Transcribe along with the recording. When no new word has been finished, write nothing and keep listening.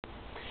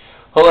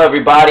Hello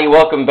everybody,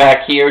 welcome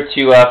back here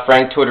to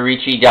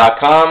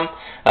FrankTwitterici.com.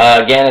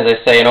 Again, as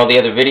I say in all the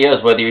other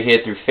videos, whether you're here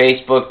through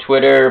Facebook,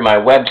 Twitter, my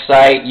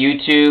website,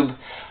 YouTube,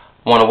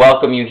 I want to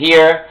welcome you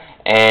here,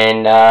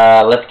 and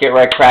let's get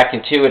right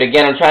cracking to it.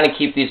 Again, I'm trying to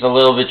keep these a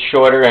little bit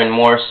shorter and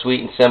more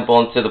sweet and simple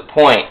and to the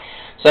point.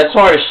 So I just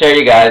wanted to show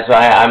you guys,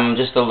 I'm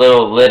just a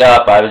little lit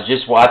up. I was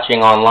just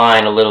watching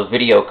online a little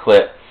video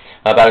clip,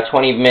 about a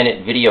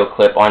 20-minute video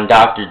clip on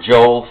Dr.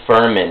 Joel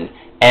Furhman,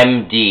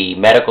 MD,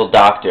 medical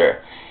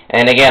doctor.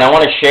 And again, I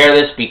want to share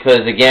this because,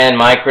 again,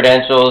 my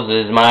credentials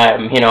is my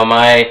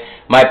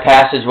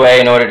passageway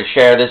in order to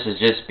share this is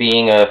just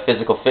being a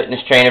physical fitness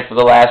trainer for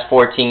the last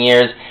 14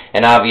 years,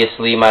 and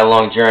obviously my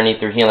long journey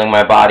through healing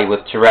my body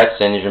with Tourette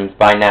syndrome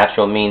by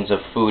natural means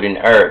of food and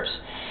herbs.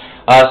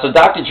 So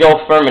Dr.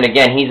 Joel Furhman,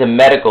 again, he's a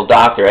medical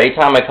doctor.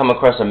 Anytime I come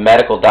across a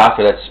medical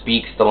doctor that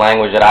speaks the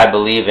language that I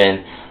believe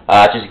in,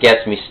 it just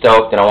gets me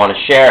stoked and I want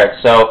to share it.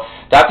 So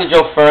Dr.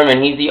 Joel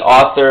Furhman, he's the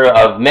author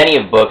of many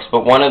of books,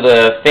 but one of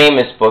the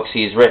famous books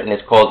he's written is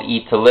called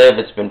Eat to Live.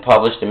 It's been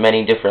published in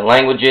many different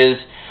languages.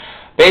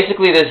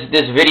 Basically,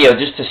 this video,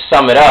 just to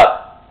sum it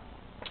up,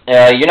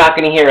 you're not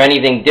going to hear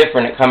anything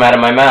different come out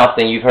of my mouth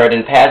than you've heard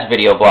in past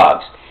video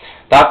blogs.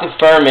 Dr.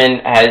 Furhman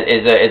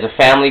is a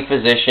family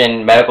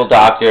physician, medical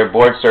doctor,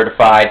 board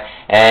certified,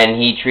 and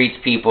he treats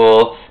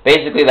people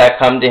basically that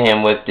come to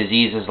him with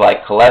diseases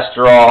like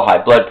cholesterol,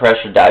 high blood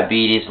pressure,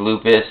 diabetes,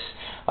 lupus,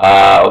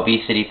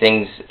 obesity,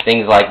 things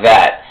like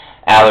that,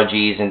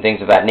 allergies and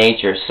things of that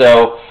nature.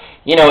 So,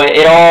 you know,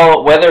 it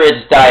all, whether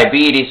it's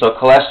diabetes or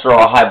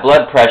cholesterol, high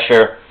blood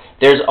pressure,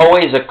 there's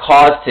always a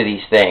cause to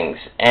these things.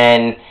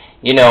 And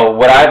you know,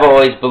 what I've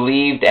always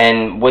believed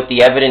and what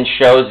the evidence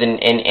shows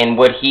and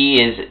what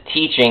he is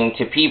teaching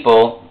to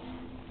people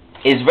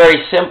is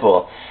very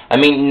simple. I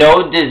mean,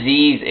 no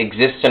disease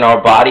exists in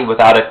our body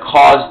without a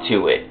cause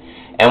to it.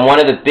 And one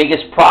of the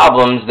biggest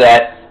problems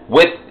that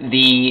with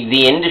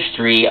the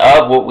industry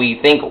of what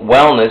we think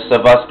wellness,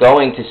 of us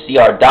going to see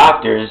our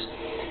doctors,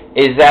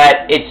 is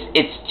that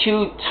it's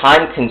too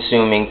time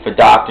consuming for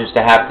doctors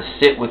to have to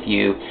sit with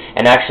you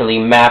and actually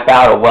map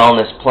out a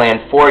wellness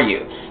plan for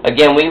you.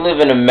 Again, we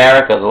live in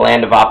America, the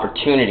land of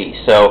opportunity,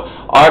 so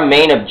our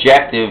main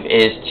objective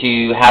is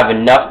to have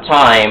enough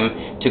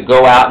time to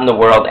go out in the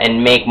world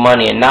and make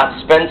money and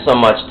not spend so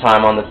much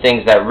time on the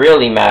things that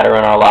really matter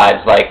in our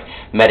lives, like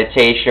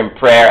meditation,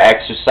 prayer,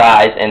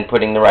 exercise, and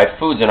putting the right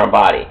foods in our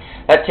body.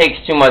 That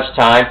takes too much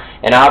time,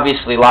 and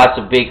obviously lots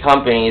of big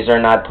companies are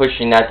not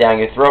pushing that down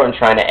your throat and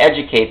trying to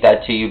educate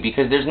that to you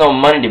because there's no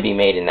money to be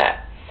made in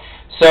that.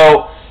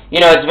 So, you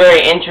know, it's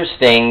very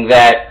interesting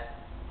that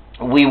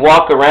we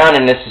walk around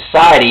in this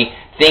society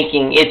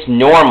thinking it's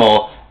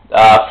normal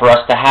for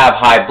us to have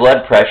high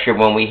blood pressure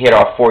when we hit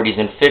our 40s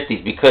and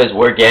 50s because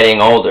we're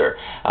getting older.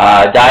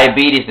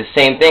 Diabetes, the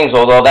same things,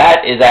 although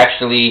that is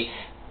actually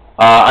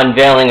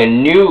unveiling a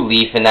new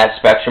leaf in that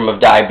spectrum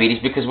of diabetes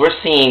because we're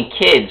seeing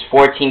kids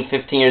 14,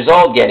 15 years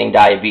old getting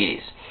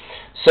diabetes.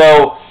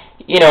 So,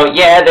 you know,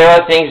 yeah, there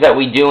are things that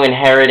we do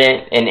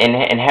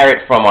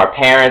inherit from our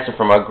parents or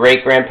from our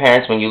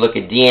great-grandparents when you look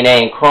at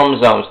DNA and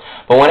chromosomes.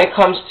 But when it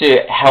comes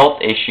to health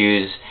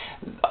issues,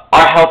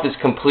 our health is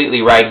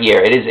completely right here.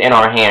 It is in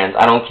our hands.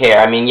 I don't care.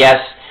 I mean, yes,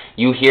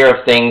 you hear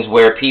of things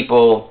where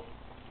people,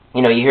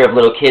 you know, you hear of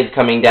little kids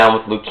coming down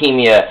with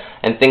leukemia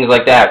and things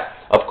like that.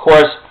 Of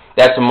course,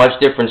 that's a much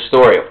different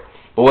story.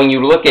 But when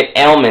you look at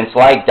ailments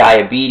like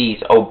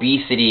diabetes,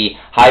 obesity,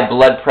 high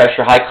blood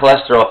pressure, high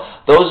cholesterol,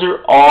 those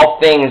are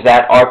all things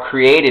that are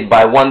created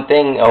by one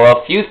thing or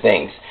a few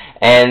things.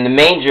 And the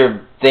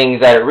major things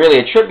that it really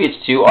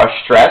attributes to are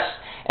stress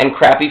and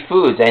crappy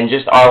foods and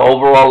just our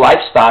overall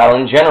lifestyle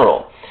in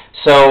general.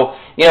 So,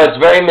 you know, it's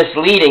very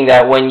misleading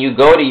that when you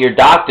go to your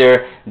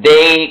doctor,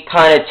 they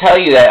kind of tell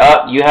you that,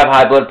 oh, you have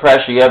high blood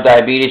pressure, you have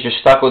diabetes, you're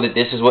stuck with it,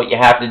 this is what you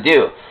have to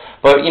do.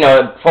 But, you know,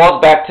 it falls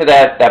back to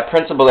that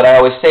principle that I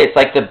always say. It's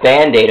like the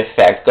Band-Aid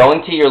effect.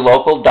 Going to your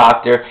local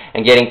doctor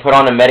and getting put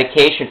on a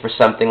medication for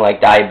something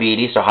like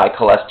diabetes or high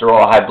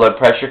cholesterol or high blood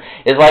pressure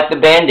is like the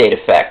Band-Aid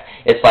effect.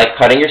 It's like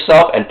cutting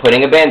yourself and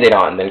putting a Band-Aid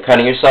on, then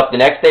cutting yourself the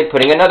next day,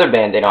 putting another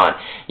Band-Aid on.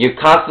 You're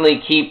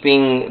constantly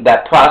keeping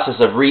that process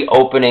of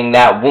reopening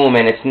that wound,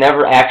 and it's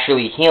never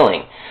actually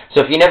healing. So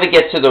if you never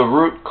get to the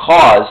root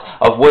cause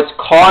of what's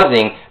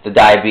causing the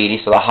diabetes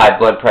or the high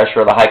blood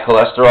pressure or the high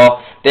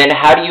cholesterol, then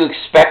how do you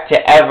expect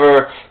to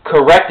ever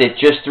correct it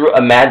just through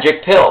a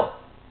magic pill?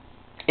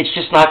 It's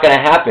just not going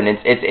to happen.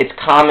 It's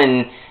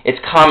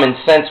common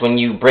sense when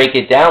you break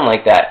it down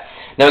like that.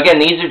 Now again,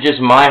 these are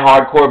just my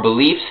hardcore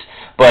beliefs,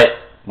 but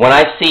when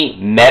I see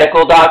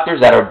medical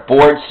doctors that are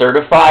board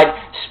certified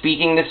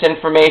speaking this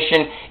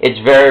information, it's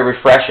very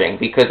refreshing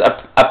because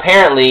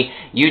apparently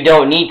you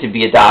don't need to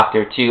be a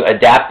doctor to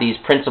adapt these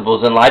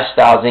principles and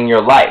lifestyles in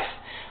your life.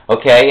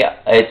 Okay?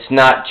 It's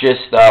not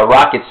just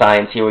rocket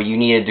science here where you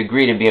need a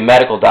degree to be a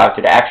medical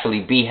doctor to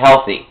actually be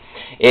healthy.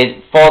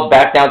 It falls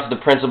back down to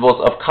the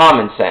principles of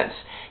common sense.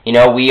 You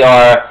know, we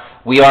are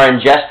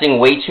ingesting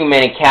way too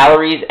many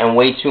calories and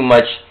way too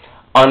much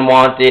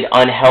unwanted,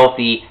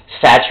 unhealthy,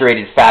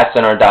 saturated fats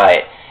in our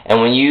diet.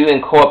 And when you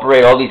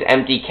incorporate all these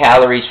empty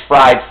calories,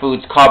 fried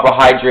foods,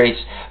 carbohydrates,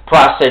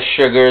 processed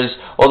sugars,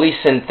 all these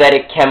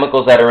synthetic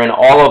chemicals that are in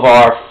all of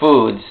our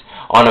foods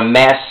on a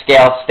mass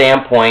scale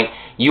standpoint,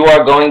 you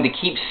are going to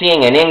keep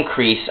seeing an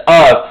increase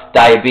of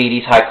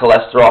diabetes, high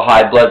cholesterol,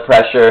 high blood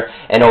pressure,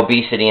 and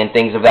obesity and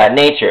things of that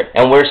nature.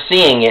 And we're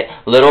seeing it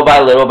little by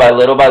little by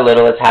little by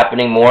little. It's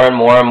happening more and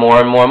more and more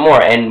and more and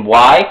more. And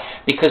why?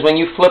 Because when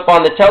you flip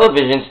on the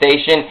television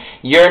station,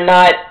 you're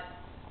not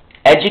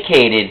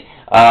educated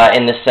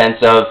in the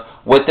sense of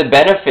what the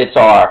benefits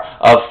are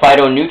of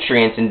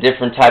phytonutrients in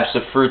different types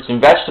of fruits and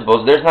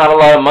vegetables. There's not a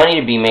lot of money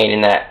to be made in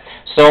that.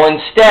 So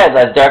instead,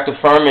 as Dr.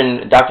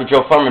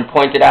 Joe Furhman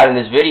pointed out in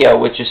this video,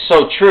 which is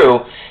so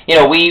true, you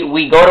know,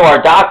 we go to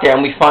our doctor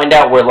and we find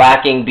out we're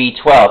lacking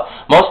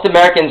B12. Most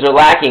Americans are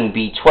lacking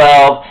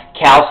B12,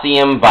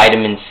 calcium,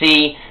 vitamin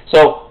C.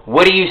 So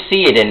what do you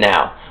see it in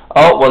now?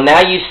 Oh, well,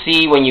 now you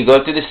see when you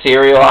go through the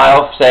cereal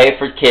aisle, say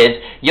for kids,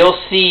 you'll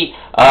see,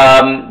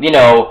 you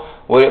know,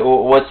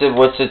 what's a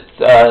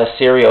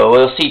cereal?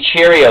 Well, you'll see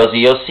Cheerios, or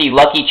you'll see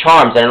Lucky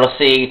Charms, and you'll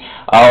see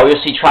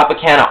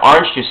Tropicana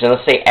orange juice, and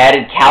it'll say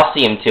added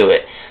calcium to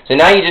it. So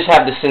now you just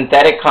have the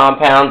synthetic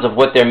compounds of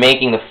what they're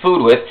making the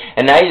food with,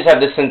 and now you just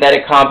have the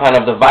synthetic compound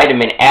of the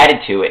vitamin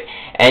added to it.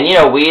 And you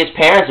know, we as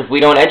parents, if we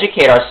don't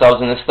educate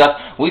ourselves in this stuff,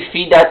 we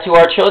feed that to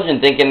our children,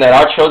 thinking that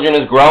our children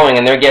is growing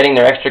and they're getting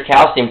their extra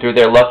calcium through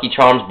their Lucky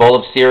Charms bowl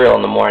of cereal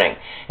in the morning.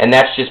 And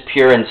that's just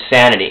pure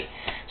insanity.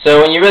 So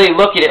when you really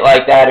look at it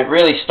like that, it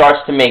really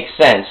starts to make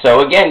sense. So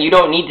again, you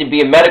don't need to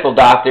be a medical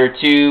doctor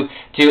to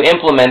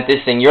implement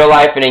this in your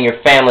life and in your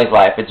family's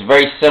life. It's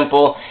very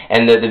simple,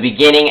 and the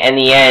beginning and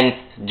the end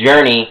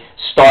journey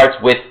starts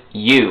with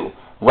you,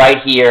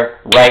 right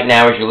here, right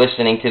now, as you're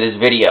listening to this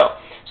video.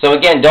 So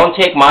again, don't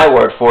take my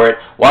word for it.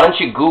 Why don't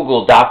you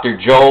Google Dr.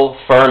 Joel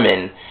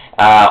Furhman,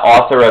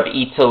 author of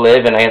Eat to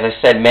Live, and as I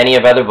said, many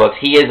of other books.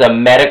 He is a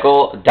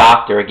medical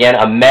doctor. Again,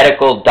 a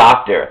medical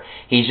doctor.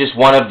 He's just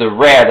one of the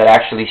rare that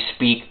actually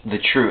speak the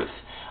truth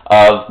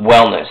of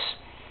wellness.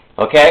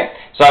 Okay?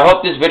 So I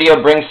hope this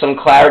video brings some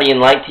clarity and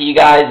light to you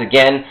guys.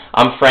 Again,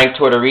 I'm Frank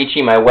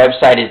Tortorici. My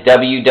website is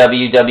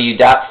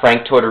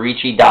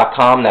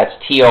www.franktortorici.com. That's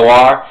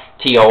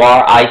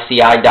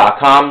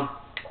TORTORICI.com.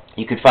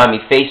 You can find me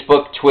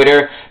Facebook,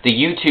 Twitter. The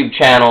YouTube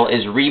channel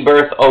is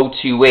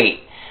Rebirth028.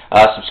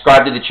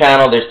 Subscribe to the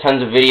channel. There's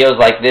tons of videos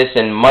like this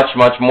and much,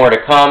 much more to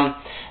come.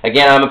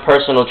 Again, I'm a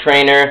personal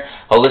trainer,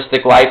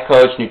 holistic life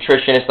coach,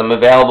 nutritionist. I'm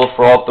available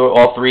for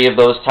all three of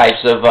those types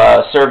of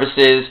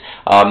services,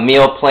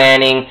 meal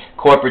planning,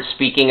 corporate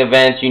speaking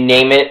events, you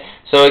name it.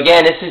 So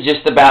again, this is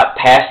just about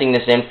passing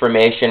this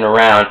information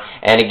around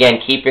and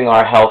again, keeping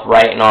our health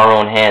right in our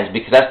own hands,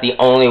 because that's the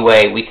only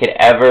way we could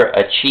ever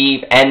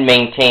achieve and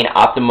maintain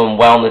optimum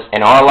wellness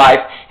in our life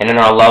and in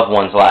our loved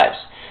ones' lives.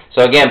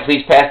 So again,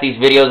 please pass these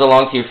videos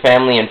along to your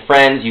family and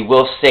friends. You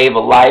will save a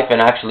life and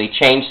actually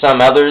change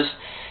some others.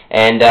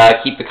 And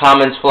keep the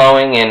comments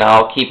flowing, and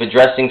I'll keep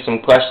addressing some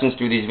questions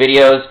through these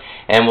videos,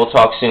 and we'll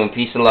talk soon.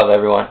 Peace and love,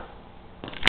 everyone.